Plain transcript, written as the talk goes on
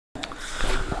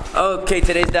Okay,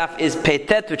 today's daf is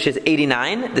Petet, which is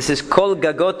 89. This is Kol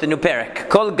Gagot, the new parak.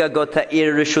 Kol Gagot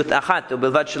ha'ir rishut achat,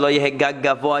 u'bilvad shelo yehe gag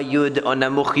gavoa yud o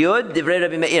namuch yud, divrei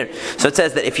Rabbi Meir. So it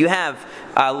says that if you have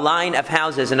a line of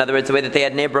houses, in other words, the way that they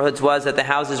had neighborhoods was that the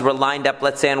houses were lined up,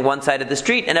 let's say, on one side of the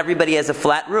street, and everybody has a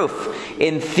flat roof.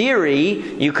 In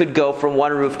theory, you could go from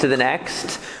one roof to the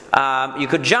next. You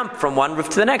could jump from one roof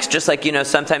to the next, just like,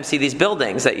 sometimes see these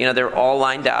buildings that, they're all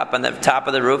lined up on the top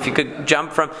of the roof. You could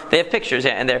jump from, they have pictures,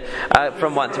 and they're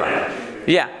from one to one.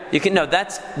 Yeah, you can, no,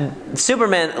 that's,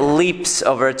 Superman leaps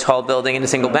over a tall building in a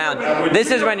single bound. This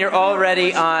is when you're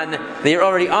already on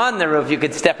the roof, you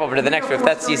could step over to the next roof.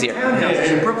 That's easier.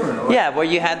 Yeah, where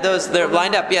you had those, they're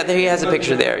lined up. Yeah, there he has a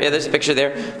picture there. Yeah, there's a picture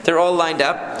there. They're all lined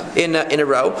up in a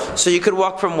row. So you could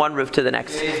walk from one roof to the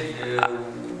next.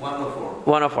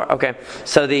 104. Okay.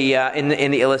 So the in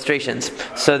the illustrations.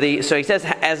 So he says,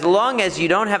 as long as you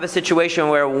don't have a situation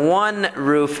where one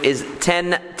roof is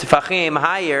 10 tefachim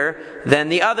higher than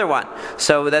the other one.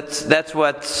 So that's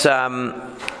what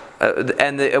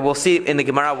we'll see in the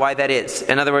Gemara why that is.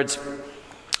 In other words,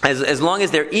 as long as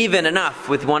they're even enough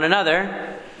with one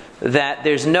another, that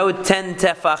there's no 10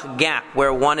 tefach gap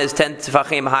where one is 10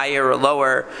 tefachim higher or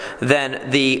lower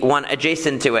than the one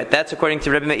adjacent to it. That's according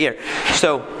to Rabbi Meir.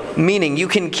 So, meaning you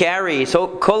can carry, so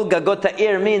kol gagot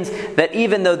ha'ir means that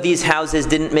even though these houses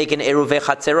didn't make an eruvei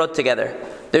chatzerot together,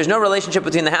 there's no relationship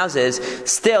between the houses,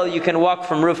 still you can walk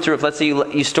from roof to roof. Let's say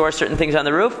you store certain things on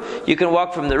the roof, you can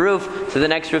walk from the roof to the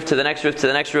next roof, to the next roof, to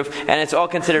the next roof, and it's all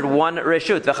considered one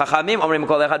reshut.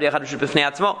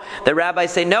 The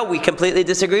rabbis say, no, we completely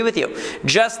disagree with you.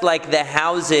 Just like the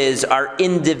houses are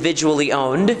individually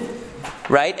owned,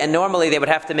 right? And normally they would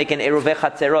have to make an eruvei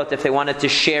chatzerot if they wanted to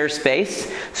share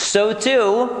space, so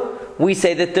too, we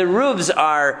say that the roofs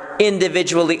are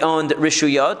individually owned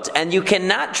rishuyot, and you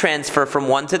cannot transfer from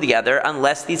one to the other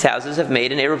unless these houses have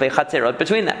made an eruvei chatzerot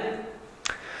between them.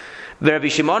 Rabbi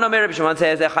Shimon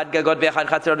says, "Echad gagot ve'echad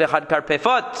chatzerot ve'echad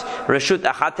karpefot, reshut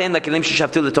achaten lekelim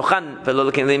sheshavtu letochan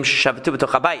ve'lo lekelim sheshavtu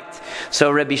b'toch habayit."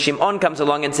 So Rabbi Shimon comes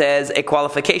along and says a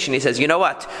qualification. He says, you know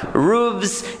what?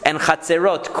 Roofs and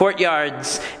chatzerot,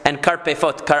 courtyards, and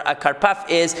karpefot. A karpaf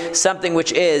is something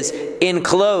which is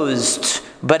enclosed,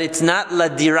 but it's not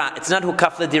ladira. It's not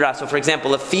hukaf ladira. So, for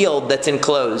example, a field that's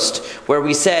enclosed, where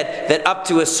we said that up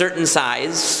to a certain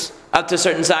size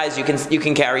you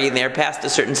can carry in there. Past a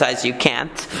certain size you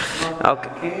can't.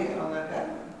 Okay.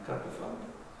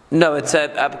 No, it's a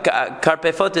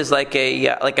karpefot is like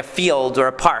a field or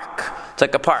a park. It's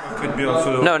like a park. It could be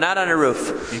also, no, not on a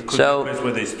roof. It could be a place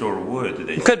where they store wood.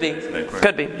 Could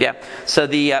be, yeah. So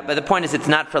but the point is, it's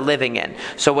not for living in.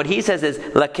 So what he says is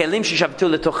lakelim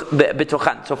shishavtu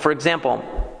betochan. So for example,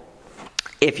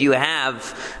 if you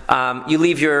have you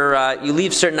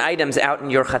leave certain items out in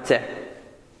your chatzeh.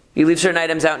 You leave certain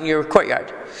items out in your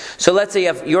courtyard. So let's say you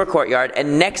have your courtyard,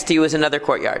 and next to you is another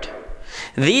courtyard.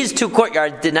 These two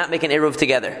courtyards did not make an eruv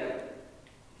together.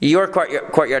 Your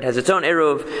courtyard has its own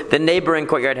eruv, the neighboring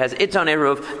courtyard has its own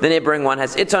eruv, the neighboring one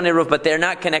has its own eruv, but they're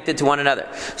not connected to one another.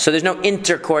 So there's no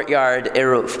inter-courtyard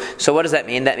eruv. So what does that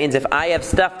mean? That means if I have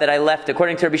stuff that I left,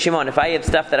 according to Rabbi Shimon, if I have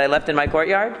stuff that I left in my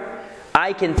courtyard,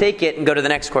 I can take it and go to the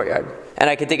next courtyard. And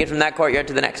I can take it from that courtyard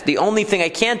to the next. The only thing I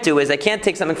can't do is I can't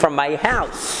take something from my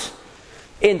house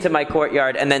into my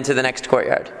courtyard and then to the next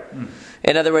courtyard.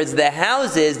 In other words, the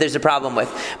houses there's a problem with.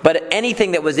 But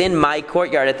anything that was in my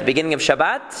courtyard at the beginning of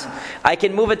Shabbat, I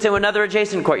can move it to another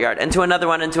adjacent courtyard and to another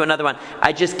one and to another one.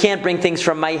 I just can't bring things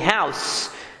from my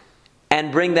house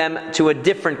and bring them to a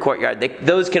different courtyard.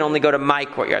 Those can only go to my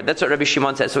courtyard. That's what Rabbi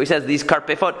Shimon says. So he says these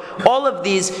karpefot, all of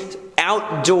these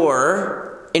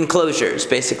outdoor enclosures,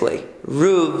 basically,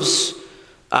 roofs,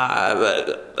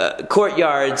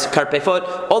 courtyards,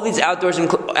 karpefot, all these outdoor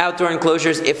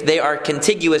enclosures, if they are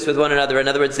contiguous with one another, in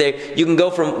other words, you can go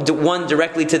from one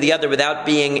directly to the other without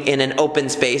being in an open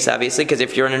space, obviously, because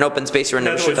if you're in an open space, you're in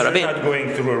a Rishut Harabim. You're not going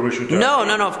through a Rishut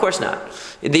Harabim. No, of course not.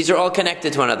 These are all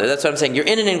connected to one another. That's what I'm saying. You're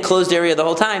in an enclosed area the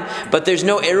whole time, but there's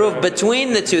no eruv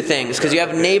between the two things, because you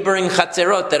have neighboring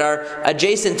chatzerot that are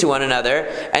adjacent to one another,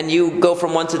 and you go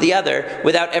from one to the other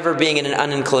without ever being in an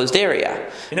unenclosed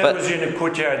area. In other words, you're in a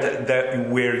courtyard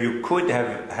where you could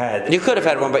have had... You could have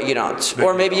had one, but you don't.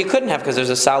 Or maybe you couldn't have because there's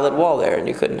a solid wall there and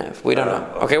you couldn't have. We don't know.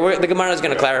 Okay, the Gemara is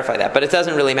going to clarify that, but it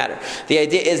doesn't really matter. The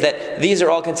idea is that these are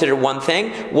all considered one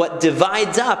thing. What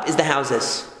divides up is the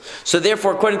houses. So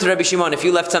therefore, according to Rabbi Shimon, if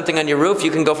you left something on your roof, you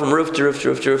can go from roof to roof to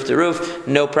roof to roof to roof,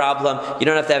 no problem. You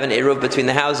don't have to have an eruv between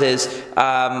the houses,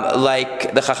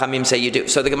 like the Chachamim say you do.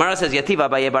 So the Gemara says, Yativ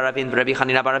Abaye Baravin, Rabbi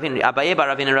Chanina Baravin. Abaye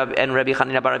Baravin and Rabbi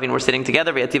Chanina Baravin were sitting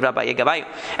together. Yativ Abaye Gabayu,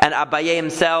 and Abaye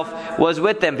himself was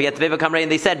with them.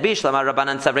 And they said, Bishlama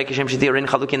Rabbanan Savrei Kishem Shitirin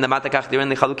Chalukin the Matakach Dirin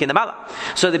the Chalukin the Mala.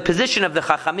 So the position of the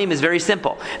Chachamim is very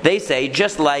simple. They say,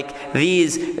 just like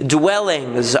these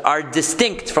dwellings are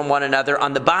distinct from one another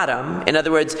on the bottom. In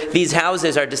other words, these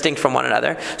houses are distinct from one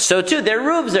another. So too, their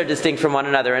roofs are distinct from one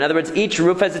another. In other words, each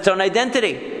roof has its own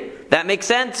identity. That makes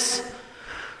sense?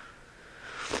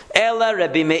 Ela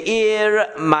Rabbi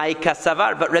Meir my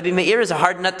kasavar, but Rabbi Meir is a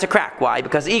hard nut to crack. Why?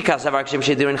 Because I kasavar k'shem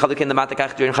shedurin chalukin the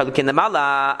matakach durin chalukin the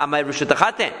mala amay rishut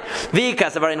achaten. Vi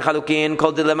kasavar in chalukin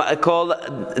kol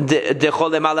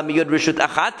dechol lemala miyud rishut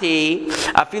achati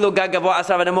afilo gagavo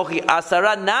asara nemochi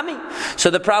asara nami. So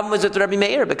the problem was with Rabbi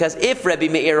Meir, because if Rabbi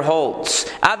Meir holds,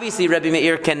 obviously Rabbi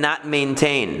Meir cannot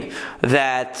maintain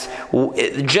that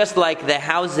just like the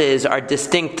houses are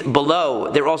distinct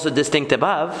below, they're also distinct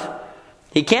above.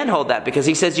 He can't hold that, because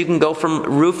he says you can go from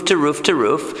roof to roof to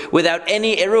roof without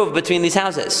any eruv between these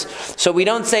houses. So we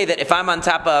don't say that if I'm on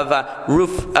top of a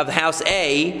roof of house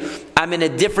A, I'm in a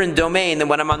different domain than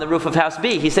when I'm on the roof of house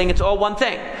B. He's saying it's all one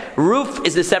thing. Roof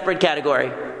is a separate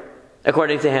category,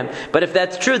 according to him. But if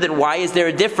that's true, then why is there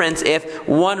a difference if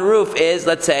one roof is,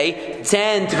 let's say,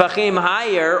 10 tefachim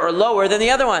higher or lower than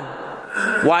the other one?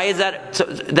 Why is that? So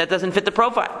that doesn't fit the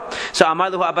profile. So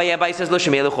Amar Luhu Abaye says, Lo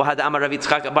Shemei had Amar Rav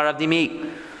Yitzchak bar Avdimi.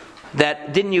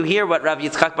 That didn't you hear what Rav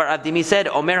Yitzchak bar Avdimi said?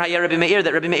 Omer Haya Rabbi Meir,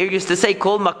 that Rabbi Meir used to say,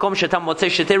 Kol makom shetam motzei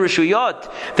shetei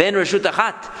reshuyot ve'en reshut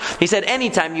achat. He said,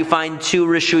 anytime you find two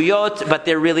reshuyot, but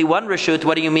they're really one reshut,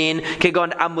 what do you mean?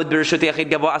 Kegon amud b'reshut yachid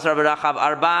gavo asar v'rachav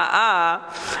arba'a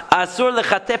asur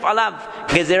lechatef alav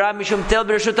gezerah mishum tel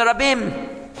b'reshut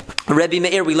harabim. Rabbi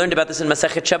Meir, we learned about this in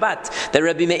Masekhet Shabbat, that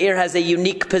Rabbi Meir has a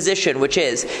unique position, which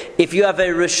is, if you have a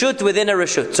reshut within a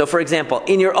reshut, so for example,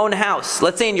 in your own house,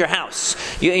 let's say in your house,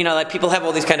 you know, like people have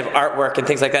all these kind of artwork and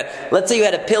things like that. Let's say you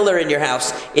had a pillar in your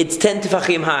house, it's 10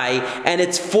 tefachim high, and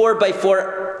it's 4 by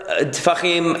 4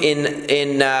 tefachim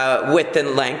in width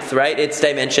and length, right? Its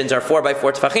dimensions are 4 by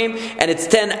 4 tefachim, and it's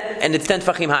 10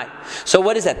 tefachim high. So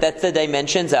what is that? That's the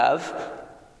dimensions of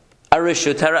a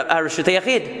reshut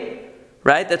yachid.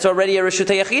 Right? That's already a Reshut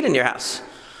HaYachid in your house.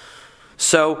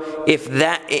 So if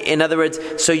that, in other words,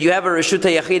 so you have a Reshut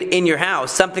HaYachid in your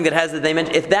house, something that has the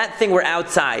dimension, if that thing were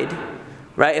outside,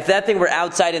 right? If that thing were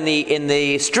outside in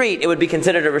the street, it would be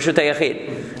considered a Reshut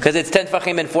HaYachid. Because it's 10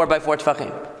 tefachim and 4 by 4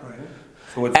 tefachim.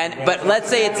 But let's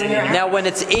say it's, now when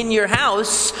it's in your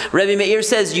house, Rabbi Meir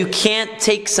says you can't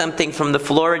take something from the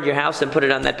floor in your house and put it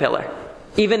on that pillar.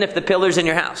 Even if the pillar's in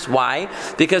your house. Why?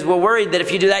 Because we're worried that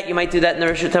if you do that, you might do that in the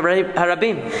Reshut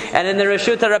Harabim. And in the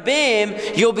Reshut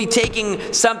Harabim, you'll be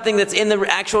taking something that's in the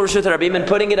actual Reshut Harabim and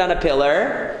putting it on a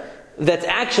pillar that's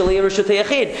actually a Reshut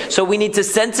HaYachid. So we need to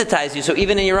sensitize you. So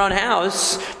even in your own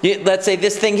house, let's say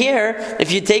this thing here,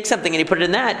 if you take something and you put it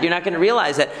in that, you're not going to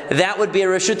realize that that would be a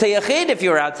Reshut HaYachid if you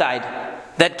were outside.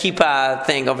 That kippah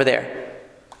thing over there.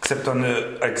 Except on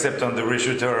the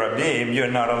Reshut HaRabim,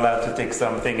 you're not allowed to take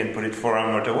something and put it 4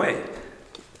 amot away.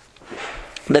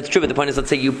 That's true, but the point is, let's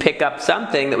say you pick up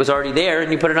something that was already there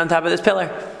and you put it on top of this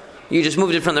pillar. You just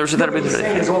moved it from the Reshut HaRabim.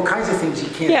 There's all kinds of things you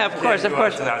can't. Yeah, of course.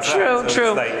 True.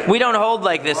 So like, we don't hold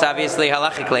like this, obviously,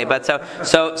 halachically. But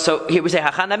so here we say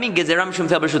hachanami gezeram shum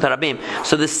tel Reshut HaRabim.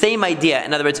 So the same idea.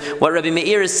 In other words, what Rabbi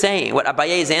Meir is saying, what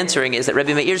Abaye is answering, is that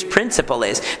Rabbi Meir's principle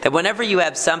is that whenever you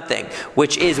have something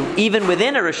which is even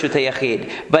within a Reshut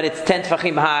HaYachid, but it's 10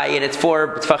 tefachim high and it's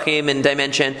 4 tefachim in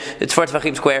dimension, it's 4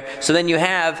 tefachim square. So then you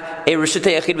have a Reshut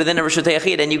HaYachid within a Reshut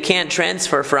HaYachid, and you can't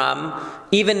transfer from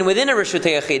even within a Reshut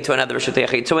HaYachid to another Reshut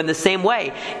HaYachid. So in the same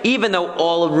way, even though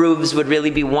all roofs would really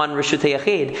be one Reshut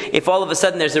HaYachid, if all of a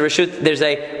sudden there's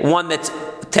a one that's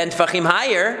 10 tefachim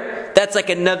higher, that's like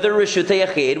another Reshut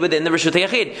HaYachid within the Reshut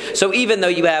HaYachid. So even though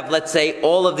you have, let's say,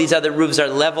 all of these other roofs are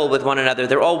level with one another,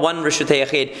 they're all one Reshut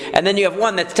HaYachid, and then you have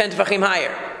one that's 10 tefachim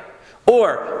higher.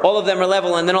 Or all of them are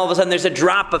level, and then all of a sudden there's a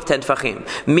drop of 10 tefachim,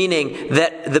 meaning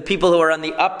that the people who are on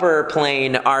the upper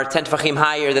plane are 10 tefachim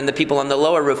higher than the people on the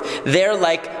lower roof. They're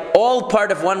like all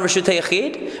part of one Reshut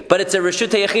HaYachid, but it's a Reshut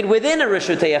HaYachid within a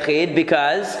Reshut HaYachid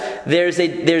because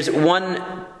there's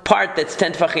one part that's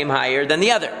 10 tefachim higher than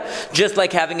the other. Just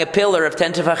like having a pillar of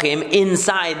 10 tefachim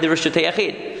inside the Reshut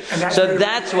HaYachid. So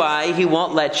that's why he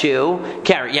won't let you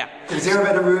carry. Yeah. The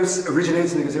Gezerah of the roofs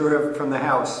originates in the Gezerah from the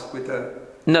house with the...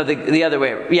 No, the other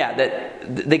way. Yeah,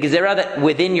 the gezerah that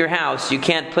within your house you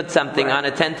can't put something on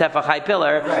a 10 tefach high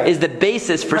pillar is the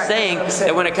basis for saying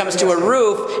that when it comes to a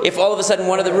roof, if all of a sudden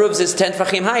one of the roofs is 10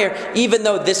 tefachim higher, even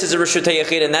though this is a reshut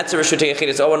hayachid and that's a reshut hayachid,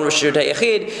 it's all one reshut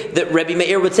hayachid, that Rebbe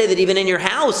Meir would say that even in your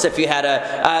house, if you had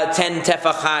a 10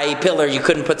 tefach high pillar, you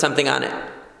couldn't put something on it.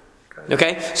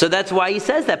 Okay, so that's why he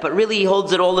says that, but really he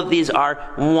holds that all of these are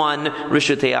one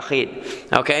reshut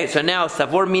hayachid. Okay, so now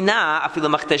savor mina afilu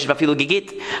machteshet afilu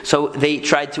gigit. So they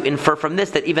tried to infer from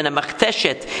this that even a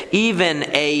machteshet, even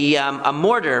a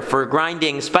mortar for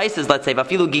grinding spices, let's say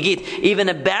afilu gigit, even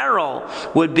a barrel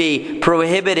would be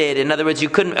prohibited. In other words, you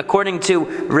couldn't, according to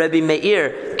Rebbe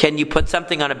Meir, can you put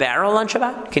something on a barrel on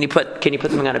Shabbat? Can you put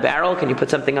something on a barrel? Can you put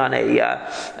something on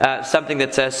a something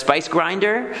that's a spice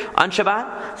grinder on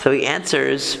Shabbat? So he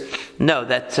answers no,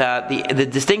 that the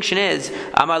distinction is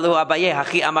Amar Lu Abaye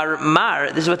Hachi Amar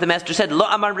Mar. This is what the master said. Lo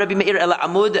Amar Rebbe Meir Ela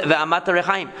Amud ve'Amat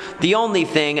Rechaim. The only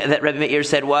thing that Rebbe Meir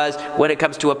said was when it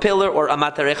comes to a pillar or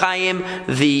Amat Rechaim,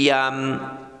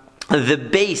 the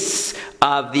base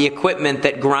of the equipment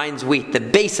that grinds wheat, the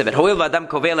base of it.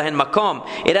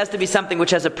 It has to be something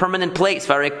which has a permanent place.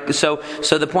 So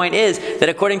the point is that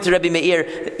according to Rebbe Meir,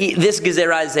 this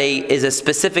gezerah is a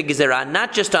specific gezerah,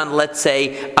 not just on, let's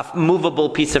say, a movable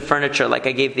piece of furniture, like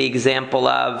I gave the example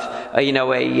of, the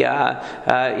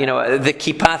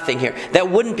kippah thing here. That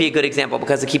wouldn't be a good example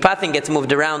because the kippah thing gets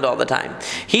moved around all the time.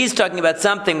 He's talking about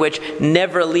something which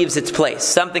never leaves its place,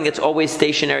 something that's always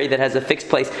stationary, that has a fixed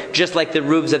place, just like the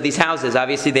roofs of these houses.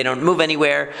 Obviously, they don't move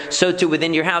anywhere. So too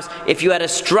within your house, if you had a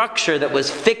structure that was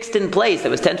fixed in place, that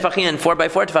was 10 tefachim and 4 by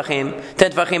 4 tefachim,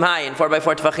 10 tefachim high and 4 by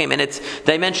 4 tefachim in its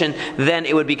dimension, then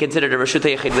it would be considered a reshut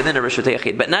hayachid within a reshut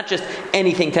hayachid. But not just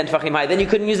anything 10 tefachim high. Then you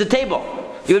couldn't use the table.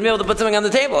 You wouldn't be able to put something on the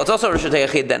table. It's also a reshut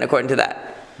hayachid then, according to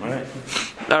that.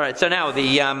 All right. So now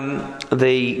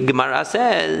the Gemara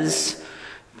says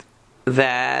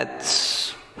that.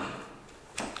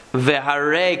 What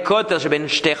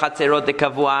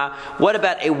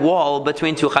about a wall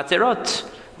between two chatzerot?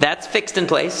 That's fixed in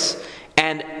place,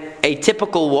 and a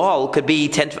typical wall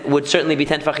would certainly be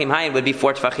 10 tefachim high and would be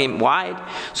 4 tefachim wide,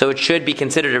 so it should be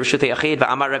considered a reshut hayachid.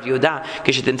 V'amar Rav Yehuda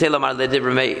kishetintel amar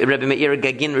Rebbe Meir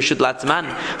gagin reshut latzman,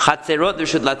 chatzerot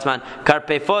reshut latzman,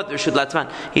 karpefot reshut latzman.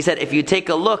 He said, if you take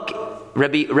a look,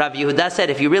 Rav Yehuda said,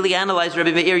 if you really analyze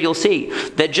Rebbe Meir, you'll see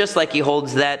that just like he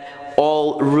holds that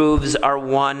all roofs are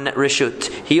one reshut,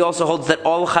 he also holds that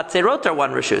all chatzerot are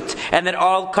one reshut, and that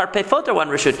all karpefot are one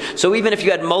reshut. So even if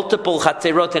you had multiple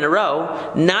chatzerot in a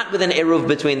row, not with an eruv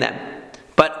between them,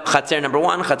 but chatzer number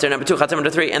 1, chatzer number 2, chatzer number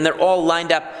 3, and they're all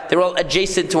lined up, they're all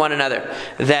adjacent to one another,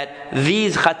 that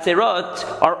these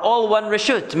chatzerot are all one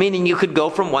reshut, meaning you could go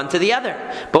from one to the other.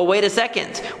 But wait a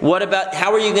second, what about,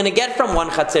 how are you going to get from one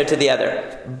chatzer to the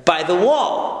other? By the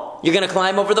wall. You're going to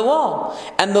climb over the wall.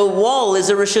 And the wall is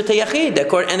a reshut hayachid.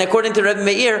 And according to Rebbe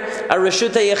Meir, a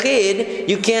reshut hayachid,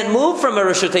 you can't move from a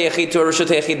reshut hayachid to a reshut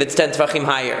hayachid that's 10 tefachim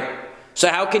higher. So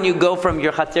how can you go from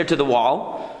your chatzer to the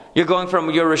wall? You're going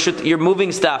from your reshut, you're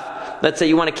moving stuff. Let's say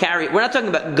you want to carry, we're not talking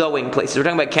about going places, we're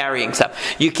talking about carrying stuff.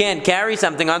 You can't carry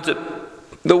something onto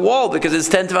the wall because it's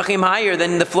 10 tefachim higher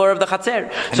than the floor of the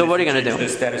chatzer. So what are you going to do? The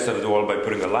status of the wall by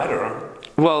putting a ladder on.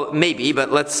 Well, maybe, but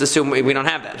let's assume we don't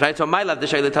have that, right? So my love,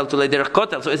 so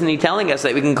isn't he telling us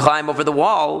that we can climb over the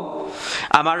wall?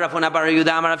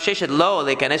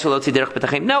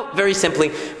 No, very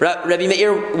simply, Rabbi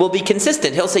Meir will be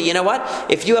consistent. He'll say, you know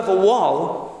what? If you have a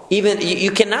wall, even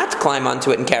you cannot climb onto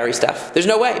it and carry stuff. There's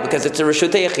no way, because it's a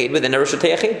reshut hayachid within a reshut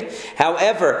hayachid.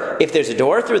 However, if there's a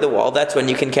door through the wall, that's when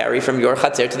you can carry from your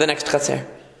chatzer to the next chatzer.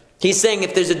 He's saying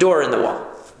if there's a door in the wall.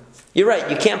 You're right,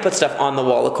 you can't put stuff on the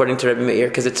wall according to Rebbe Meir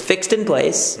because it's fixed in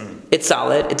place, it's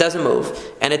solid, it doesn't move,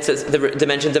 and it's the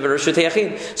dimensions of a reshut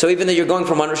hayachid. So even though you're going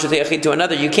from one reshut hayachid to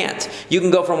another, you can't. You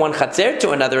can go from one chatzer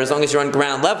to another as long as you're on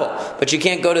ground level, but you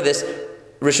can't go to this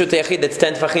reshut hayachid that's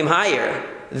 10 tefachim higher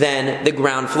than the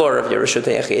ground floor of your reshut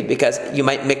hayachid, because you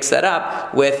might mix that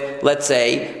up with, let's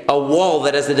say, a wall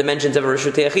that has the dimensions of a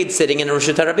reshut hayachid sitting in a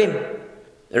reshut harabim.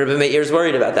 Rebbe Meir is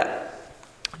worried about that.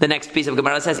 The next piece of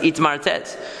Gemara says, Itmar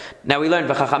says. Now we learned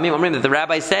that the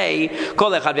rabbis say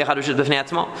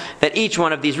that each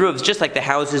one of these roofs, just like the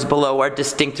houses below are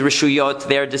distinct reshuyot,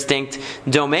 they are distinct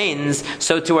domains,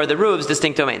 so too are the roofs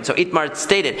distinct domains. So Itmar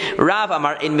stated, Rav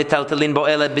Amar in mitaltalin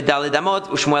bo'ela b'dalid amot,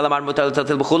 u'Shmuel Amar mutaltal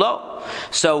b'chulo.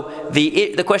 So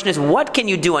the question is, what can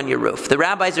you do on your roof? The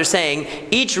rabbis are saying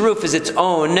each roof is its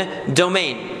own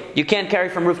domain. You can't carry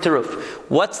from roof to roof.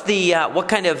 What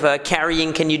kind of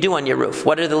carrying can you do on your roof?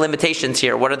 What are the limitations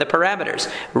here? What are the parameters?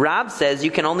 Rav says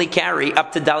you can only carry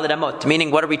up to Daled Amot,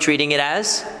 meaning what are we treating it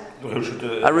as? A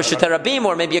Rishut Rabim,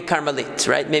 or maybe a Carmelit,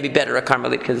 right? Maybe better a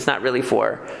Carmelit, because it's not really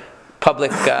for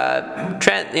public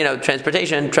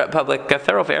transportation, public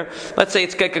thoroughfare. Let's say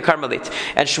it's like a Carmelit.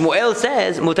 And Shmuel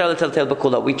says, Mutar l'teltel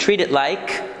b'kulo. We treat it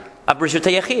like a Rishut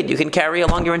Yachid. You can carry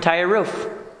along your entire roof.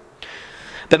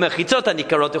 Everyone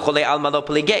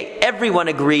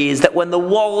agrees that when the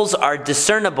walls are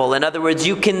discernible, in other words,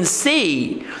 you can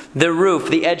see the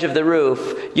roof, the edge of the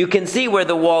roof, you can see where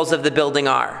the walls of the building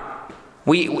are.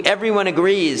 Everyone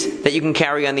agrees that you can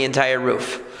carry on the entire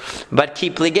roof. But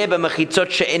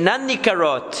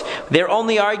they're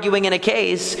only arguing in a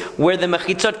case where the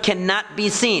mechitzot cannot be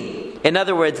seen. In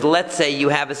other words, let's say you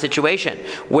have a situation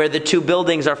where the two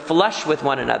buildings are flush with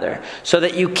one another, so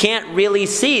that you can't really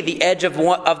see the edge of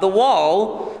the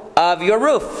wall of your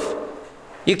roof.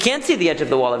 You can't see the edge of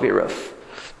the wall of your roof,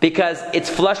 because it's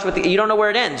flush with you don't know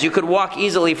where it ends. You could walk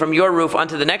easily from your roof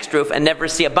onto the next roof and never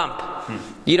see a bump.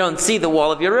 You don't see the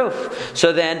wall of your roof.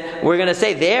 So then we're going to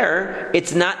say there,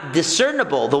 it's not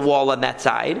discernible, the wall on that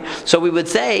side. So we would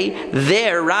say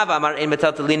there, Rav Amar in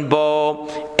Metaltalin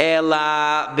Bo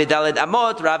Ela Bidaled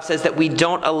Amot, Rav says that we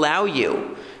don't allow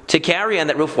you to carry on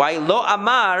that roof. Why? Lo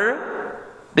Amar,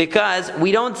 because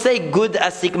we don't say good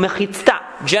asik mechitzta.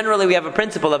 Generally, we have a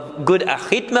principle of good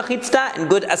achit mechitzta and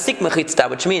good asik mechitzta,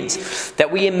 which means that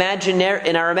we imagine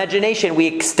in our imagination we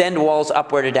extend walls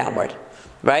upward or downward.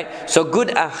 Right? So good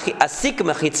asik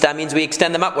mechitzta means we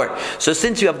extend them upward. So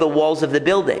since you have the walls of the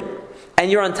building,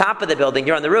 and you're on top of the building,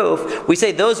 you're on the roof, we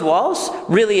say those walls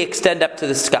really extend up to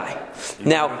the sky.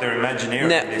 Now, they're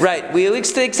imaginary. Right, we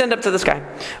extend up to the sky.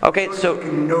 Okay, so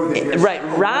right,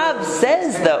 Rav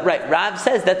says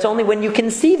that's only when you can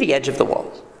see the edge of the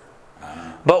walls.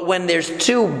 But when there's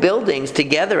two buildings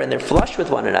together and they're flush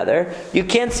with one another, you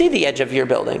can't see the edge of your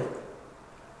building.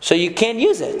 So you can't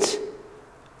use it.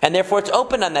 And therefore it's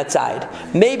open on that side.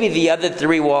 Maybe the other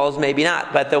three walls, maybe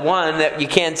not. But the one that you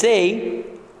can't see,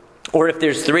 or if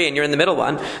there's three and you're in the middle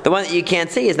one, the one that you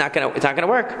can't see is not going to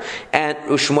work. And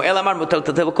Shmuel Amar Mutal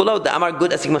Tatel B'Kulo, the Amar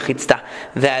Good Asik Mechitzta,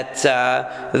 that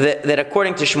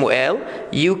according to Shmuel,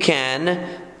 you can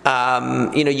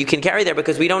carry there,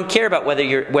 because we don't care about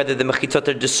whether the mechitzot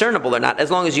are discernible or not.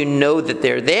 As long as you know that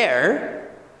they're there,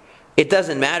 it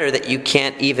doesn't matter that you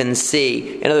can't even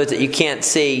see. In other words, that you can't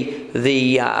see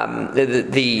the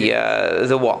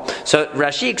wall. So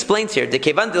Rashi explains here: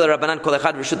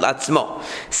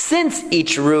 since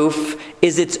each roof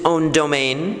is its own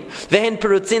domain,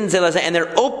 and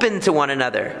they're open to one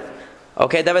another.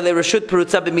 Okay, we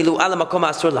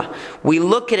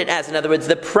look at it as, in other words,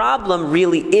 the problem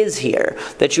really is here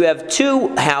that you have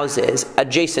two houses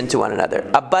adjacent to one another,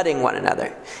 abutting one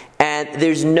another, and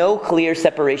there's no clear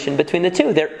separation between the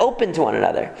two. They're open to one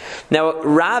another. Now,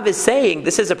 Rav is saying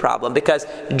this is a problem because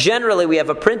generally we have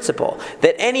a principle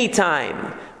that any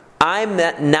time I'm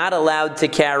not allowed to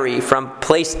carry from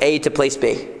place A to place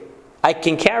B. I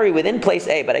can carry within place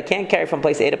A, but I can't carry from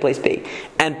place A to place B.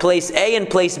 And place A and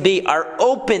place B are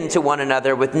open to one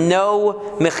another with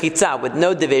no mechitza, with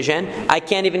no division. I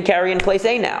can't even carry in place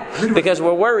A now, because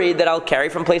we're worried that I'll carry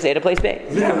from place A to place B.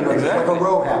 Yeah, it's like a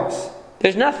row house.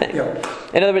 There's nothing. Yeah.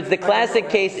 In other words, the classic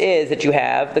case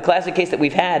that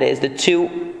we've had is the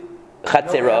two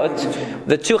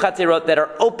chatzerot that are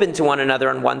open to one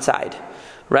another on one side.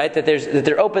 Right? That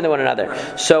they're open to one another.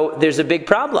 So there's a big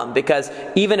problem, because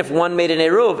even if one made an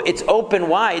eruv, it's open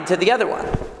wide to the other one.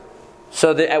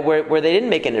 So where they didn't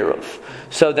make an eruv.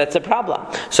 So that's a problem.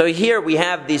 So here we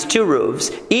have these two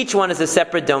roofs. Each one is a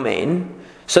separate domain.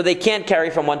 So they can't carry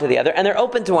from one to the other, and they're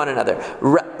open to one another.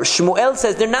 Shmuel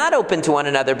says they're not open to one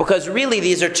another because really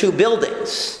these are two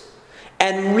buildings.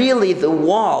 And really the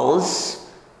walls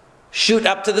shoot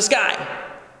up to the sky.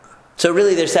 So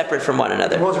really they're separate from one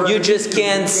another. You just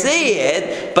can't see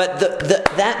it, but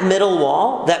that middle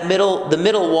wall, the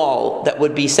middle wall that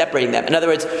would be separating them. In other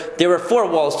words, there are four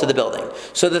walls to the building.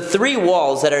 So the three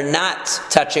walls that are not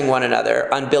touching one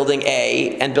another on building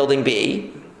A and building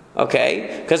B,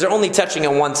 okay, because they're only touching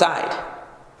on one side.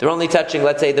 They're only touching,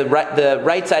 let's say, the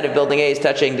right side of building A is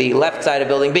touching the left side of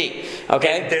building B.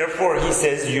 Okay? And therefore, he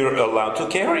says you're allowed to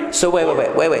carry. So wait.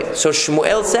 So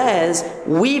Shmuel says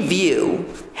we view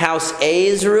house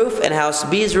A's roof and house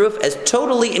B's roof as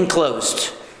totally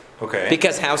enclosed. Okay.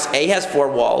 Because house A has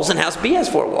four walls and house B has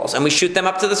four walls, and we shoot them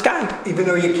up to the sky. Even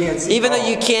though you can't see. Even though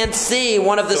you can't see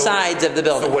one of the sides of the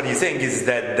building. So what he's saying is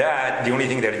that the only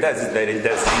thing that it does is that it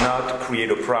does not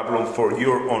create a problem for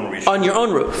your own roof. On your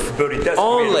own roof. But it does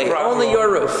only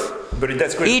your roof. But it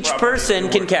does create each person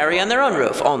can carry on their own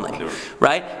roof only,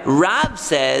 right? Rav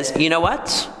says, you know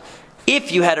what?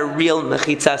 If you had a real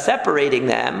mechitza separating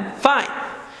them, fine.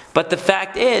 But the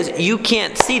fact is, you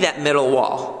can't see that middle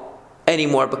wall.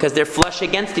 anymore because they're flush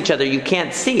against each other. You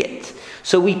can't see it.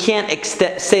 So we can't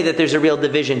say that there's a real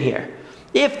division here.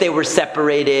 If they were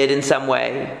separated in some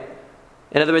way,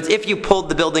 in other words, if you pulled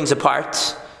the buildings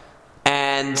apart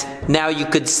and now you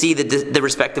could see the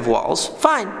respective walls,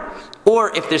 fine.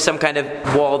 Or if there's some kind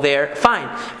of wall there, fine.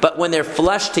 But when they're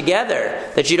flushed together,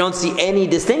 that you don't see any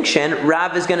distinction,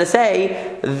 Rav is going to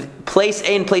say, place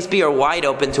A and place B are wide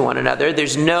open to one another.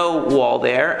 There's no wall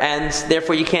there, and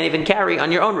therefore you can't even carry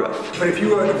on your own roof. But if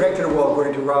you erected a wall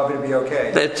according to Rav, it'd be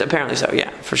okay? That's apparently so, yeah,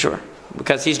 for sure.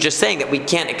 Because he's just saying that we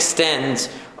can't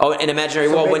extend an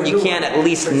imaginary wall when you can at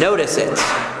least notice it.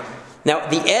 Now,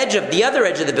 the other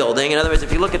edge of the building, in other words,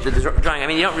 if you look at the drawing, I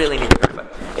mean, you don't really need to drawing,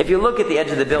 but if you look at the edge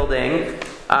of the building,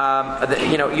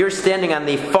 you're standing on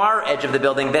the far edge of the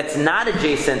building that's not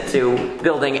adjacent to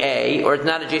building A, or it's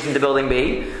not adjacent to building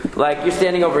B. Like, you're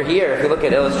standing over here, if you look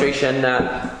at illustration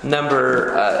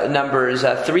numbers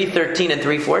 313 and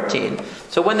 314.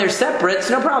 So when they're separate, it's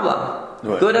no problem.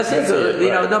 Right. Good,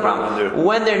 no problem.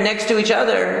 When they're next to each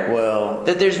other,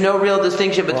 that there's no real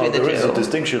distinction between the two. There is a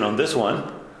distinction on this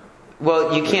one.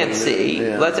 Well, you can't see.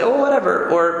 Yeah. Let's say,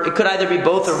 whatever. Or it could either be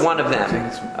both or one of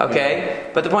them. Okay?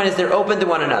 But the point is they're open to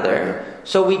one another.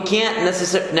 So we can't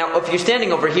necessarily... Now, if you're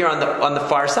standing over here on the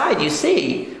far side, you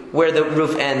see where the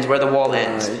roof ends, where the wall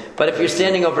ends. Right. But if you're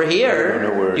standing over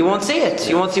here, you won't see it.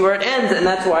 You won't see where it ends. And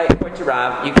that's why, according to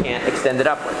Rav, you can't extend it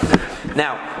upwards.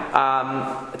 Now,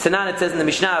 Tanan, it says in the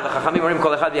Mishnah,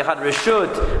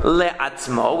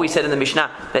 we said in the Mishnah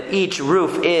that each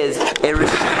roof is a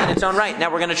reshut in its own right.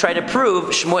 Now we're going to try to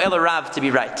prove Shmuel or Rav to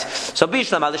be right. So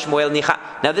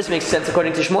now this makes sense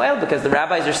according to Shmuel because the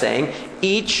rabbis are saying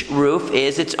each roof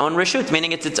is its own reshut,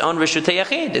 meaning it's its own reshut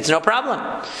yachid. It's no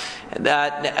problem.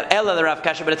 Ella the Rav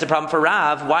Kasha, but it's a problem for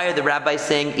Rav. Why are the rabbis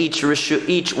saying each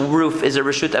roof is a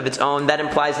reshut of its own? That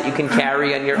implies that you can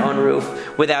carry on your own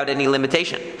roof without any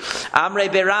limitation. Amrei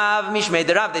berav mishmei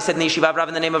derav. They said in the yeshiva of Rav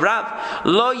in the name of Rav.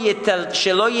 Shelo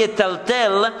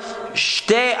yetaltel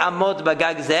shte amot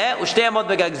bagag zeh ushte amot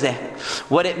bagag zeh.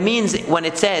 What it means when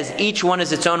it says each one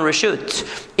is its own reshut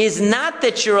is not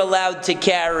that you're allowed to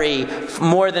carry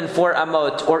more than 4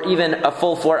 amot or even a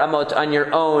full 4 amot on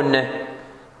your own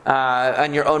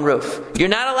roof. You're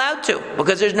not allowed to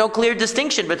because there's no clear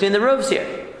distinction between the roofs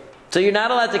here. So you're not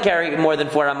allowed to carry more than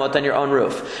 4 amot on your own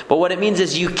roof. But what it means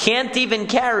is you can't even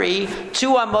carry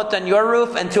 2 amot on your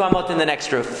roof and 2 amot in the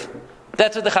next roof.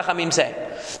 That's what the Chachamim say.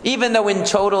 Even though in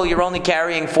total you're only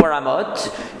carrying 4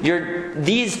 amot,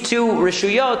 these 2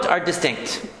 reshuyot are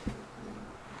distinct.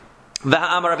 But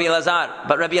Rabbi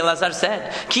Elazar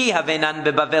said, Ki havenan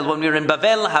beBavel. When we were in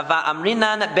Bavel, hava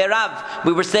amrinan berav.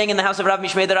 We were saying in the house of Rav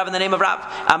Mishmei Rav in the name of Rav.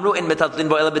 Amru in metatlin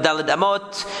bo ela bedaled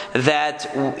amot, that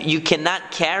you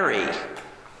cannot carry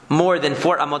more than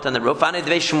 4 amot on the roof.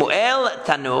 Shmuel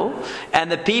tanu,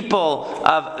 and the people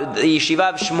of the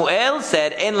yeshiva of Shmuel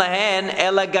said, En lahen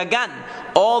ela gagan.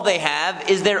 All they have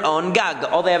is their own gag.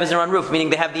 All they have is their own roof, meaning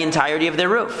they have the entirety of their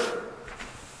roof.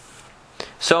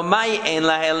 So, what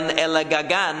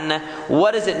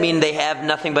does it mean they have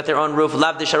nothing but their own roof?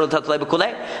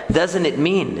 Doesn't it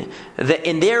mean that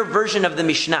in their version of the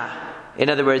Mishnah,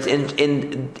 in other words, in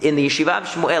the Yeshiva of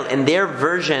Shmuel, in their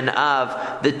version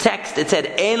of the text, it said,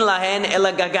 Ein lahen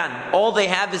ela gagan. All they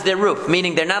have is their roof,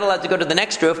 meaning they're not allowed to go to the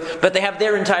next roof, but they have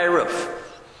their entire roof.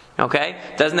 Okay?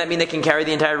 Doesn't that mean they can carry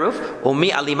the entire roof?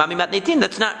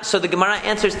 That's not. So the Gemara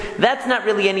answers, that's not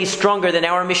really any stronger than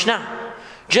our Mishnah.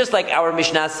 Just like our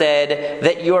Mishnah said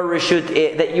that your roof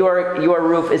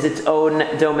is its own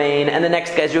domain and the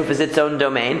next guy's roof is its own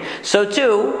domain, so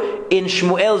too, in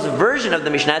Shmuel's version of the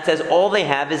Mishnah, it says all they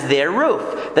have is their roof.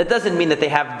 That doesn't mean that they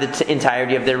have the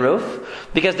entirety of their roof,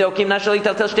 because we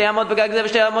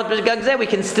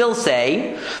can still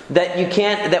say that you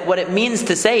can't. That what it means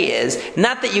to say is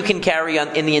not that you can carry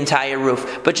on in the entire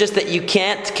roof, but just that you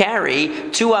can't carry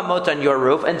 2 amot on your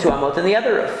roof and 2 amot on the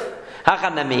other roof.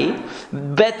 Hachanami,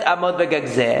 bet amot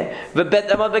begagzeh, bet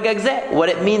amot begagzeh. What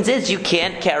it means is you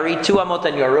can't carry 2 amot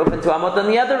on your roof and 2 amot on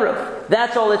the other roof.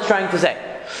 That's all it's trying to say.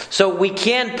 So we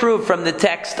can prove from the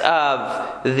text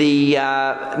of the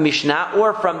Mishnah,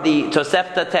 or from the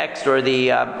Tosefta text, or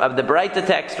the of the Baraita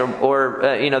text, or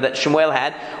that Shmuel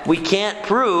had. We can't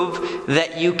prove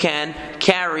that you can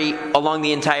carry along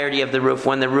the entirety of the roof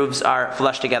when the roofs are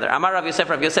flush together. Amar Rav Yosef.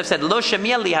 Rav Yosef said, "Lo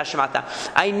shemiel li hashmata."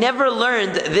 I never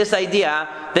learned this idea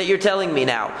that you're telling me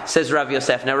now, says Rav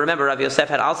Yosef. Now remember, Rav Yosef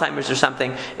had Alzheimer's or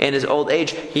something in his old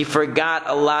age. He forgot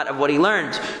a lot of what he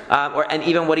learned, and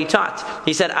even what he taught.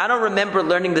 He said, I don't remember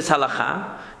learning this halacha,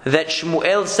 that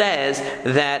Shmuel says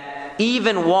that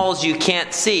even walls you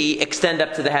can't see extend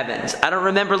up to the heavens. I don't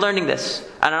remember learning this.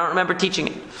 I don't remember teaching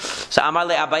it. So Amar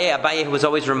le Abaye, who was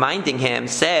always reminding him,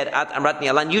 said, At amratni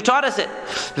alan, you taught us it.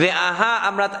 Ve'aha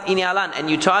amrat ini alan, and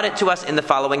you taught it to us in the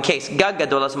following case. Gag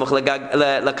gadol asmuch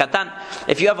lekatan.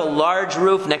 If you have a large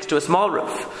roof next to a small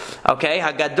roof, okay,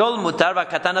 hagadol mutar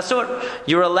v'katan asur.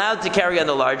 You're allowed to carry on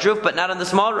the large roof, but not on the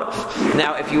small roof.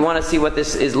 Now, if you want to see what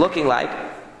this is looking like,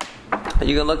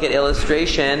 you can look at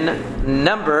illustration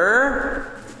number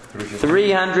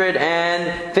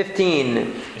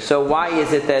 315. So why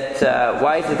is it that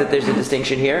there's a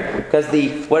distinction here? Because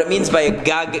what it means by a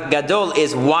gag gadol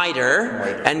is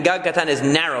wider, and gag katan is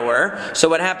narrower. So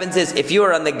what happens is, if you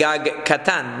are on the gag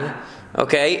katan,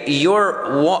 okay,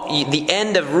 the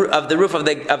end of the roof of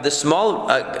the small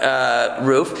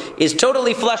roof is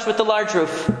totally flush with the large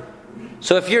roof.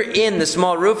 So if you're in the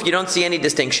small roof, you don't see any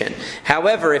distinction.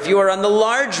 However, if you are on the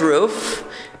large roof,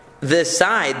 the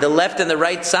left and the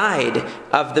right side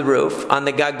of the roof on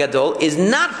the gag gadol is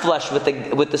not flush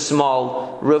with the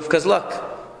small roof, because look,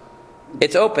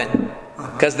 it's open.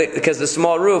 Because the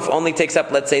small roof only takes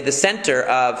up, let's say,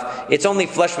 it's only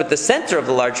flush with the center of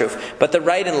the large roof. But the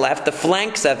right and left, the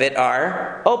flanks of it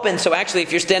are open. So actually,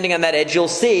 if you're standing on that edge, you'll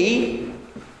see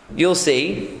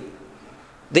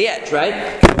the edge,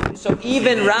 right? So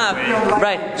even Rav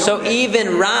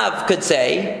could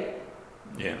say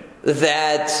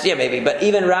that, maybe, but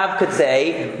even Rav could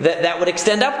say that would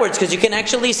extend upwards, because you can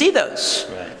actually see those.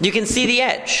 Right. You can see the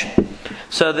edge.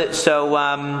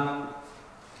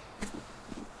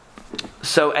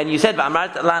 And you said,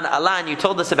 V'amart alan, you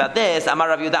told us about this. Amar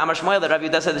Rav Yehuda, Amar Shmuel, that Rav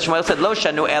Yehuda said that Shmuel said, Lo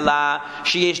shanu ela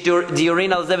sheyesh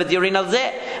diurin al zeh v'diurin al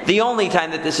zeh. The only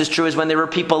time that this is true is when there were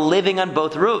people living on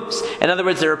both roofs. In other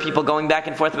words, there are people going back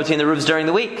and forth between the roofs during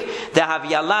the week.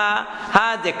 Dehavyala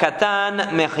ha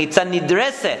dekatan mechitza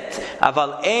nidreset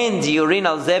aval en diurin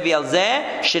al zeh v'al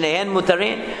zeh shenehen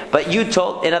mutarin. But you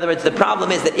told, in other words, the problem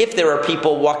is that if there are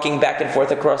people walking back and forth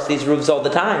across these roofs all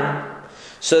the time,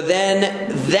 so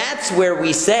then that's where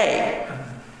we say,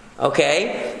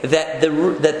 okay, that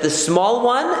the small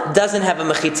one doesn't have a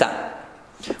mechitza.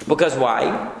 Because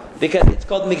why? Because it's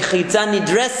called mechitza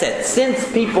nidreset.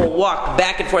 Since people walk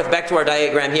back and forth, back to our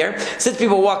diagram here, since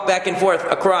people walk back and forth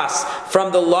across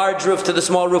from the large roof to the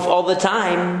small roof all the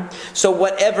time, so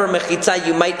whatever mechitza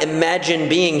you might imagine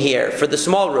being here for the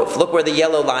small roof, look where the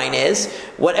yellow line is,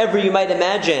 whatever you might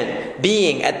imagine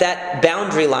being at that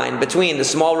boundary line between the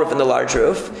small roof and the large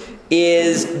roof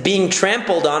is being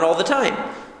trampled on all the time.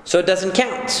 So it doesn't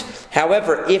count.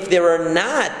 However, if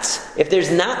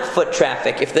there's not foot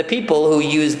traffic, if the people who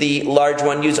use the large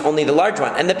one use only the large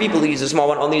one, and the people who use the small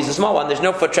one only use the small one, there's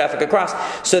no foot traffic across.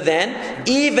 So then,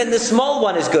 even the small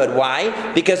one is good. Why?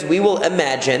 Because we will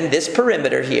imagine this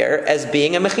perimeter here as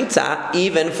being a mechitza,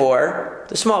 even for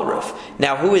the small roof.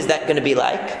 Now, who is that going to be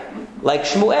like? Like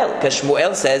Shmuel. Because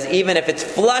Shmuel says, even if it's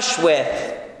flush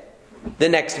with the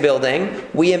next building,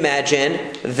 we imagine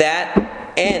that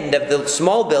end of the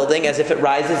small building as if it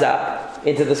rises up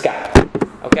into the sky.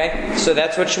 Okay? So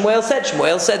that's what Shmuel said.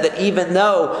 Shmuel said that even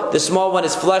though the small one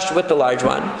is flush with the large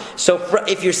one, so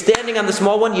if you're standing on the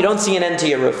small one, you don't see an end to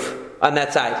your roof on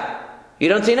that side. You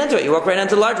don't see an end to it. You walk right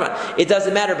onto the large one. It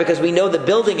doesn't matter because we know the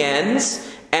building ends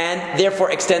and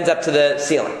therefore extends up to the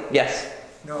ceiling. Yes?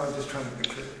 No, I'm just trying to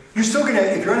picture it. You're still going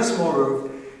to, if you're on a small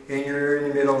roof and you're in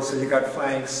the middle, so you got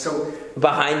flanks, so...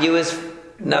 Behind you is...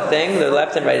 nothing. The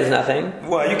left and right is nothing.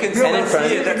 Well, you can see it in front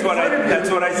of you. That's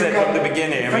what I said from the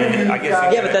beginning. I mean, I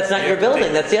guess. Yeah, but that's not your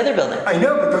building. That's the other building. I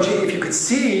know, but don't you, if you could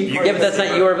see. Yeah, but that's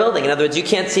not your building. In other words, you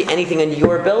can't see anything in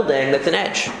your building that's an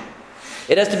edge.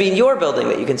 It has to be in your building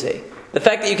that you can see. The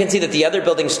fact that you can see that the other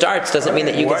building starts doesn't mean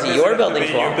that you can see your building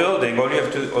fall. Your building. All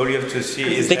you have to see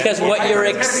is because what you're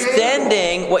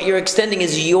extending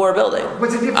is your building.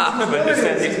 What's the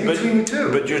difference between the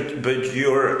two? But you're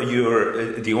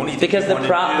the only thing. Because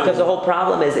the whole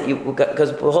problem is that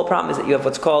you have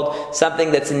what's called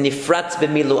something that's nifratz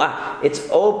b'milu'ah. It's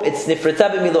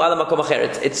nifratza b'milu'ah l'makom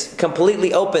acher. It's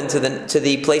completely open to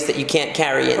the place that you can't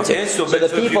carry into. Okay, so the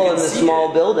people in the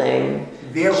small building.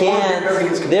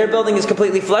 Their building is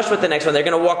completely flush with the next one. They're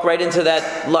going to walk right into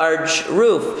that large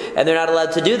roof, and they're not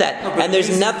allowed to do that. No, and there's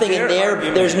nothing in there.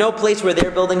 There's no place where their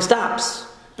building stops.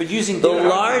 But using the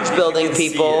large building,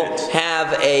 people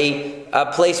have a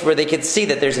place where they can see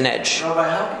that there's an edge. Rabbi,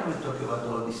 how can we talk about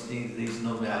all these things? There's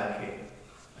no ma'akeh.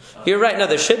 You're right. No,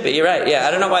 there should be. You're right. Yeah,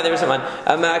 I don't know why there isn't one.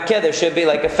 A ma'akeh, there should be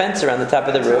like a fence around the top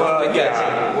of the roof. Well,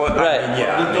 yeah. Right.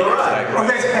 Yeah.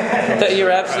 You're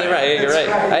absolutely right. You're right.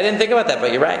 I didn't think about that,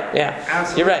 but you're right. Yeah.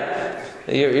 Absolutely. You're right.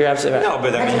 You're absolutely right. No,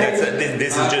 but I mean,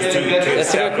 this is just to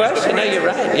That's a good question. No, you're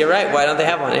right. You're right. Why don't they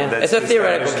have one? Yeah. It's a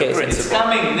theoretical case. It's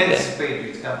coming next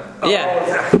page. It's coming.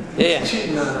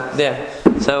 Yeah.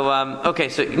 So okay,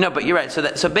 so no, but you're right.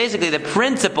 So basically, the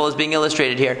principle is being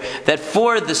illustrated here that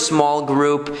for the small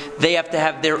group, they have to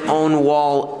have their own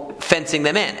wall fencing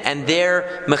them in, and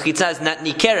their mechitza is not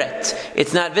nikeret;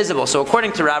 it's not visible. So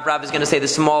according to Rav is going to say the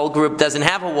small group doesn't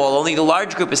have a wall; only the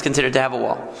large group is considered to have a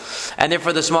wall, and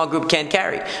therefore the small group can't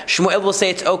carry. Shmuel will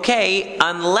say it's okay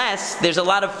unless there's a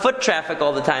lot of foot traffic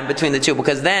all the time between the two,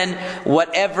 because then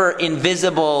whatever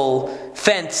invisible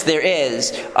fence there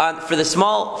is for the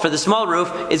small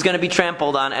roof is going to be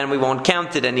trampled on, and we won't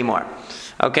count it anymore.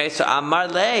 Okay, so Amar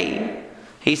Lei,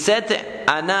 he said to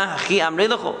Ana Hachi Amri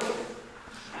Lechu.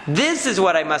 This is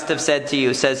what I must have said to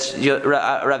you, says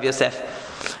Rav Yosef.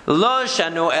 Lo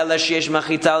shanu ela sheyesh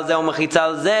machitza al ze umachitza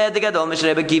al ze degadol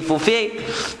mishrei bekifufi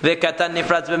vekatan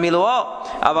nifratz bemiluo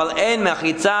aval en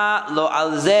machitza lo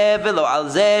al ze velo al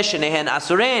ze shenehen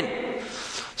asurin.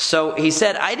 So he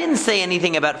said, I didn't say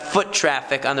anything about foot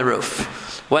traffic on the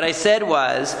roof. What I said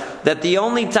was that the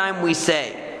only time we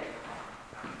say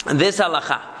this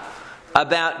halacha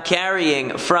about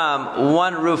carrying from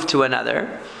one roof to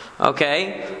another,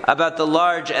 okay, about the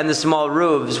large and the small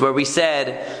roofs, where we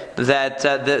said that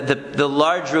the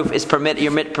large roof is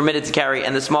you're permitted to carry,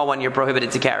 and the small one you're prohibited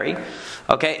to carry.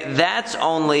 Okay, that's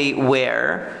only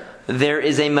where there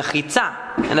is a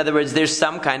mechitza. In other words, there's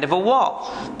some kind of a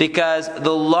wall, because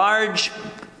the large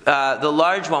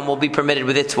one will be permitted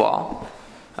with its wall.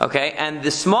 Okay, and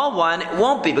the small one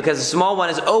won't be, because the small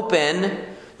one is open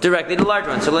directly to the large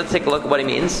one. So let's take a look at what he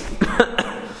means.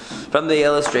 From the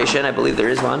illustration, I believe there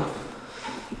is one.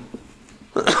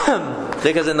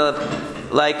 Because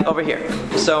over here.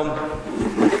 So,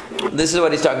 this is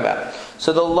what he's talking about.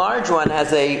 So the large one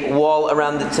has a wall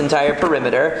around its entire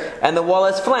perimeter, and the wall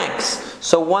has flanks.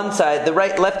 So one side, the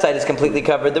left side is completely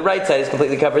covered, the right side is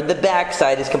completely covered, the back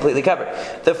side is completely covered.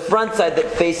 The front side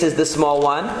that faces the small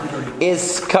one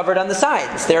is covered on the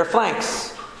sides. There are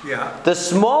flanks. Yeah. The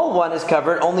small one is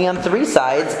covered only on three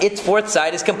sides. Its fourth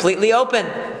side is completely open.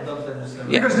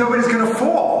 Because nobody's going to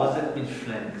fall. What does it mean,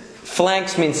 flanks?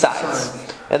 Flanks mean sides.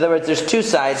 In other words, there's two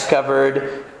sides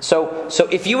covered. So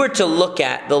if you were to look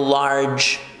at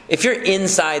if you're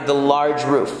inside the large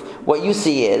roof, what you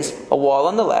see is a wall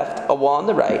on the left, a wall on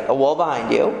the right, a wall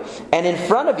behind you, and in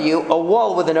front of you, a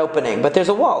wall with an opening. But there's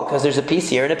a wall, because there's a piece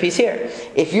here and a piece here.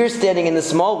 If you're standing in the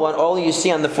small one, all you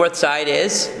see on the fourth side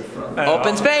is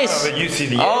open space. But you see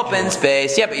the open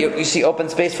space. Yeah, but you see open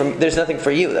space there's nothing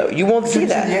for you, though. You won't see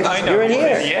that. I know. You're in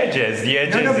here. The edges.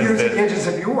 No, but the edges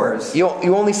of yours. You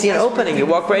only see an opening. You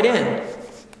walk right in.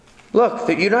 Look,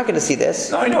 you're not going to see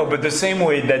this. No, I know, but the same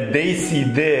way that they see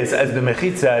this as the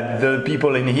mechitza, the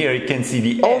people in here can see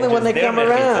the edge. Only when they come mechitza.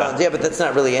 around. Yeah, but that's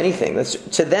not really anything.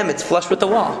 To them, it's flush with the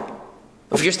wall.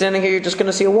 If you're standing here, you're just going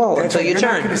to see a wall until you turn.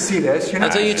 You're not going to see this.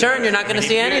 Until you turn, you're not going to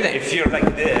see anything. If you're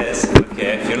like this,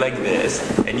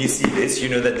 and you see this, you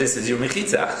know that this is your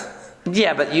mechitza.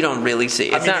 Yeah, but you don't really see.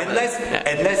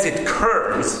 Unless it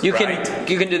curves. You can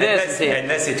do this and see it.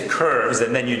 Unless it curves,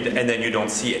 and then you don't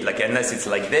see it. Unless it's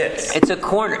like this. It's a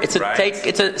corner. It's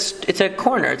a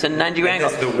corner. It's a 90-degree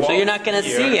angle. So you're not going to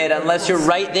see it unless you're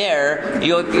right there.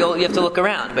 You have to look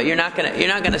around, but you're not going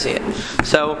to see it.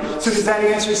 So does that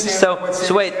answer Sam?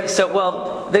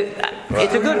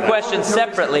 It's a good question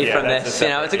separately from this.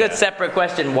 It's a good separate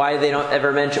question why they don't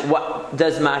ever mention what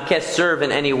does ma'akeh serve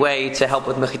in any way to help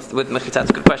with mechitza. It's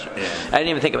a good question. Yeah. I didn't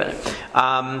even think about it.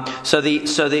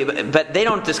 But they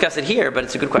don't discuss it here. But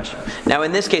it's a good question. Now,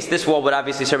 in this case, this wall would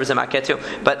obviously serve as a makkeh too.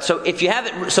 But so if you have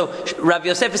it, so Rav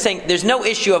Yosef is saying there's no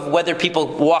issue of whether people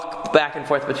walk back and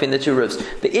forth between the two roofs.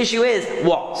 The issue is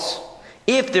walls.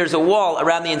 If there's a wall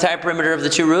around the entire perimeter of the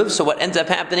two roofs, so what ends up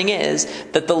happening is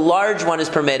that the large one is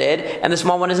permitted and the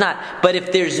small one is not. But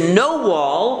if there's no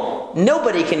wall,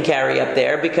 nobody can carry up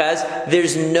there because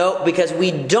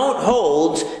we don't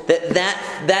hold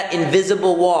that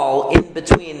invisible wall in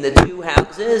between the two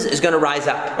houses is going to rise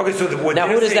up. Okay, so now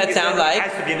who does that sound like? There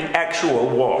has to be an actual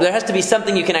wall. There has to be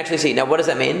something you can actually see. Now what does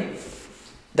that mean?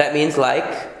 That means like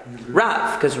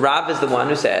Rav, because Rav is the one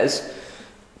who says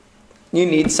you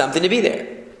need something to be there.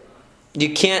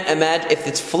 You can't imagine if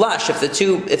it's flush, if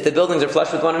the buildings are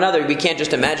flush with one another, we can't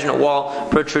just imagine a wall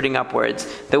protruding upwards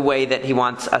the way that he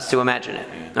wants us to imagine it.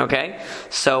 Okay?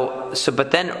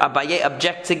 But then Abaye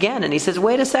objects again and he says,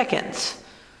 wait a second.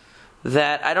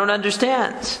 That I don't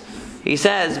understand. He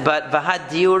says, but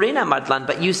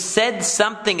you said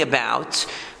something about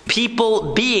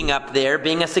people being up there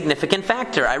being a significant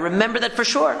factor. I remember that for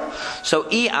sure. So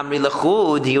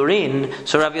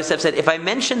so Rav Yosef said, if I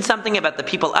mention something about the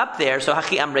people up there, so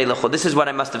hachi amrei lechu, this is what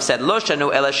I must have said. Lo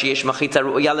shanu ela sheyesh machitza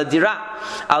ru'ya ledira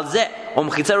al zeh, o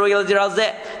machitza ru'ya ledira al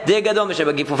zeh, de gadol meshe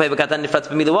begifufei v'katan nifratz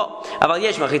b'miluo, aval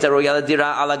yesh machitza ru'ya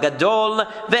ledira al gadol,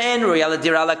 ve'en ru'ya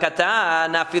ledira al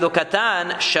katan, afilu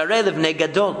katan, sharei levnei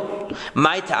gadol.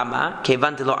 Mai ta'ama,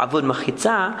 kevan delo avud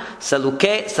machitza,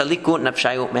 saluke saliku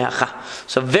nafshayu.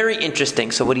 So very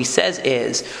interesting. So what he says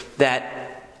is that,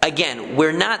 again,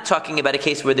 we're not talking about a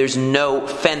case where there's no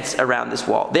fence around this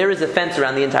wall. There is a fence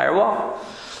around the entire wall.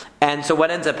 And so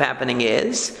what ends up happening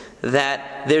is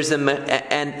that there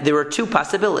are two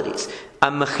possibilities. A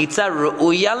mechitza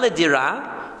ru'uya ledira,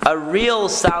 a real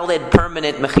solid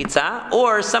permanent mechitza,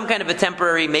 or some kind of a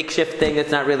temporary makeshift thing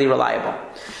that's not really reliable.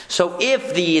 So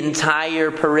if the entire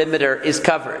perimeter is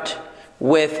covered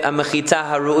with a mechitza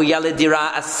haru'ya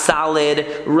ledira, a solid,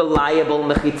 reliable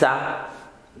mechitza,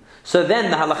 so then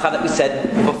the halakha that we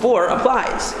said before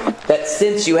applies. That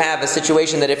since you have a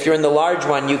situation that if you're in the large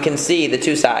one, you can see the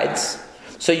two sides,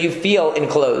 so you feel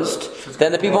enclosed,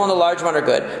 then the people on the large one are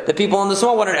good. The people on the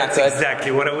small one are not good. That's exactly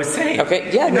what I was saying.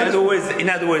 Okay, yeah. In other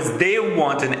words, they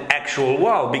want an actual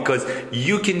wall because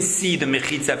you can see the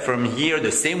mechitza from here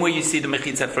the same way you see the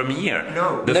mechitza from here.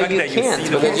 No, you can't,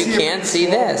 because you can't see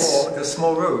this. Wall, the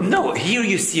small roof. No, here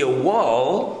you see a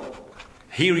wall.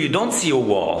 Here you don't see a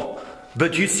wall,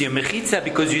 but you see a mechitza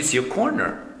because you see a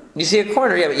corner. You see a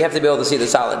corner, yeah, but you have to be able to see the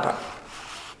solid part.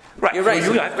 Right, you're right.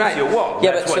 So you have to see a wall.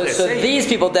 Yeah, That's but so these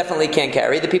people definitely can't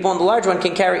carry. The people on the large one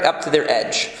can carry up to their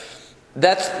edge.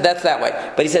 That's that way.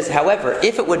 But he says, however,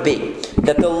 if it would be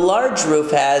that the large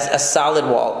roof has a solid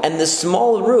wall and the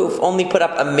small roof only put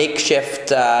up a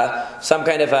makeshift, some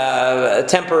kind of a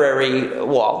temporary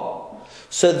wall,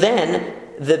 so then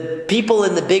the people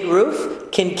in the big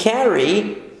roof can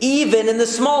carry even in the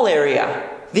small area.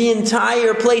 The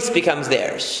entire place becomes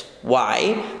theirs.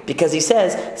 Why? Because he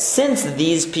says, since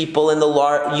these people in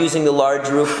using the large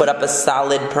roof put up a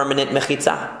solid permanent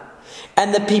mechitza,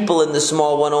 and the people in the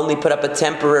small one only put up a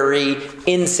temporary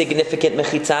insignificant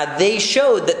mechitza, they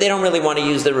showed that they don't really want to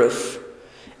use the roof,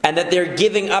 and that they're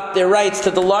giving up their rights to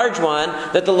the large one,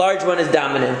 that the large one is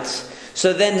dominant.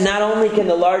 So then not only can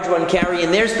the large one carry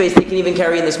in their space, they can even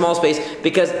carry in the small space,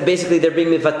 because basically they're being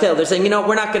mivatel. They're saying,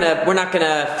 we're not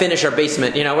gonna finish our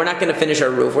basement, we're not gonna finish our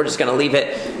roof, we're just gonna leave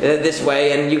it this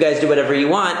way and you guys do whatever you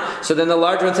want. So then the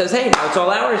large one says, hey, now it's all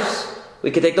ours.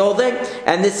 We could take the whole thing.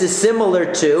 And this is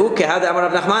similar to that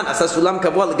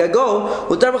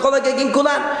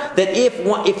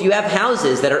if you have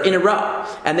houses that are in a row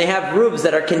and they have roofs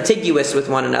that are contiguous with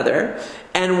one another,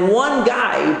 and one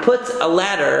guy puts a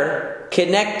ladder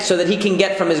so that he can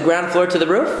get from his ground floor to the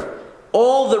roof,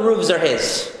 all the roofs are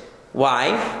his.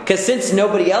 Why? Because since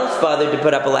nobody else bothered to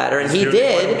put up a ladder and he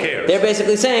did, they're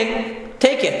basically saying,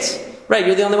 take it. Right,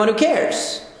 you're the only one who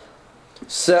cares.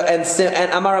 So and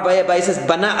Amar Abaye says,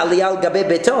 Bana aliyal gabe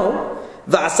beto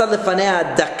va'asa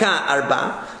lefanea daka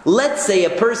arba. Let's say a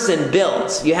person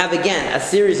builds. You have again a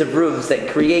series of roofs that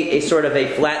create a sort of a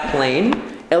flat plane,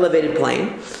 elevated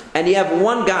plane, and you have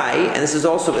one guy, and this is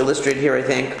also illustrated here, I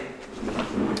think.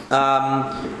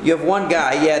 You have one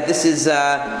guy. Yeah, this is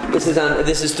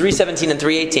 317 and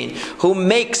 318, who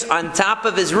makes on top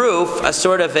of his roof a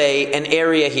sort of an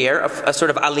area here, a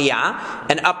sort of aliyah,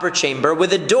 an upper chamber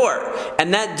with a door,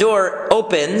 and that door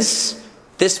opens.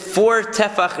 This 4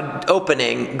 tefach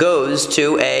opening goes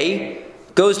to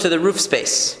the roof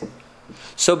space.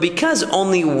 So because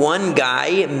only one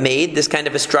guy made this kind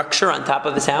of a structure on top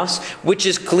of his house, which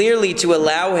is clearly to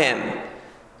allow him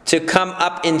to come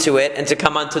up into it and to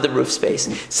come onto the roof space.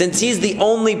 Since he's the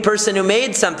only person who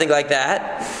made something like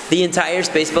that, the entire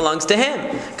space belongs to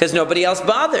him, because nobody else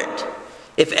bothered.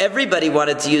 If everybody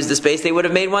wanted to use the space, they would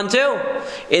have made one too.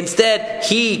 Instead,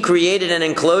 he created an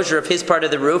enclosure of his part of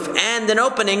the roof and an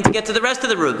opening to get to the rest of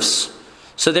the roofs.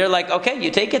 So they're like, okay, you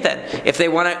take it then. If they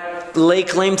want to lay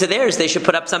claim to theirs, they should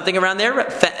put up something around their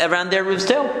roofs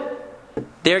too.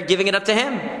 They're giving it up to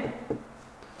him.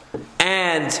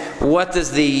 And what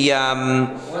does the...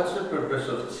 What's the purpose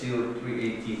of seal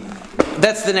 318?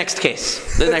 That's the next case.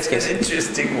 That's an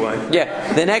interesting one.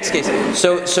 Yeah, the next case.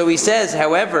 So he says,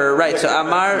 however, right, so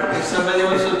Amar... If somebody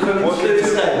wants to turn to the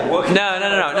side.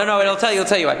 No, it'll tell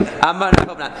you why.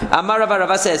 Amar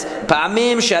Rava says,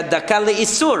 Pa'amim she'adaka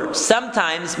le'isur.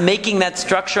 Sometimes making that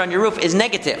structure on your roof is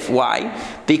negative. Why?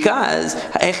 Because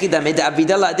then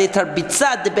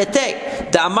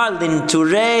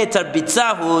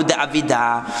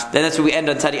that's where we end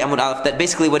on Tari Amud Aleph. That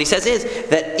basically what he says is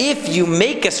that if you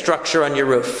make a structure on your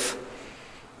roof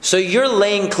So you're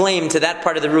laying claim to that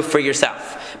part of the roof for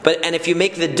yourself. And if you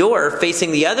make the door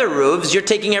facing the other roofs, you're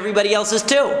taking everybody else's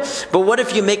too. But what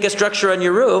if you make a structure on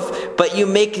your roof, but you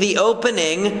make the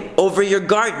opening over your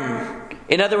garden?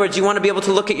 In other words, you want to be able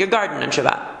to look at your garden on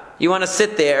Shabbat. You want to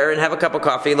sit there and have a cup of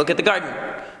coffee, look at the garden.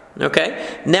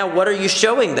 Okay? Now, what are you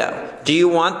showing though? Do you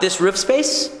want this roof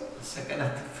space?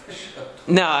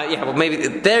 No, yeah, well, maybe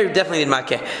they're definitely in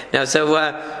Makkah. No, so,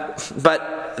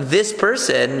 but this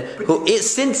person who is,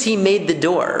 since he made the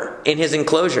door in his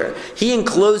enclosure, he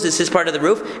encloses his part of the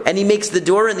roof, and he makes the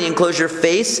door and the enclosure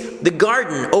face the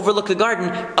garden, overlook the garden,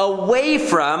 away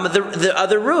from the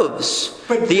other roofs.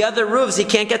 The other roofs he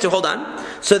can't get to. Hold on.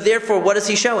 So therefore, what is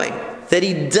he showing? That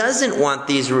he doesn't want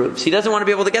these roofs. He doesn't want to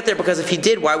be able to get there, because if he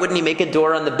did, why wouldn't he make a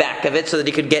door on the back of it so that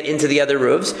he could get into the other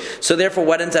roofs? So therefore,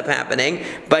 what ends up happening?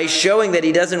 By showing that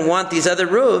he doesn't want these other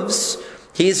roofs,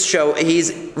 he's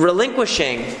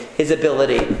relinquishing his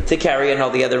ability to carry on all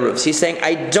the other roofs. He's saying,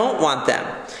 I don't want them.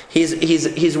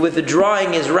 He's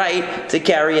withdrawing his right to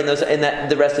carry in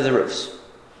the rest of the roofs.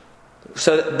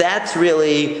 So that's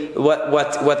really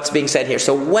what's being said here.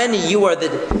 So when you are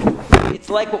it's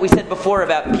like what we said before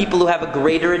about people who have a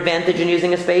greater advantage in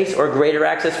using a space, or greater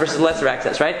access versus lesser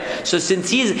access, right? So since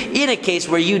he's in a case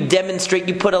where you demonstrate,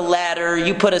 you put a ladder,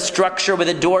 you put a structure with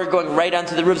a door going right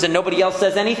onto the roofs and nobody else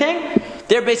says anything,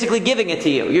 they're basically giving it to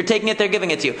you. You're taking it, they're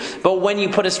giving it to you. But when you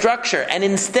put a structure, and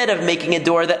instead of making a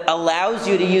door that allows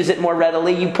you to use it more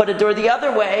readily, you put a door the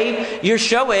other way, you're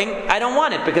showing, I don't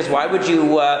want it, because why would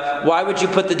you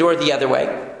put the door the other way?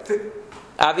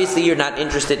 Obviously, you're not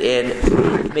interested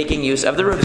in making use of the roof.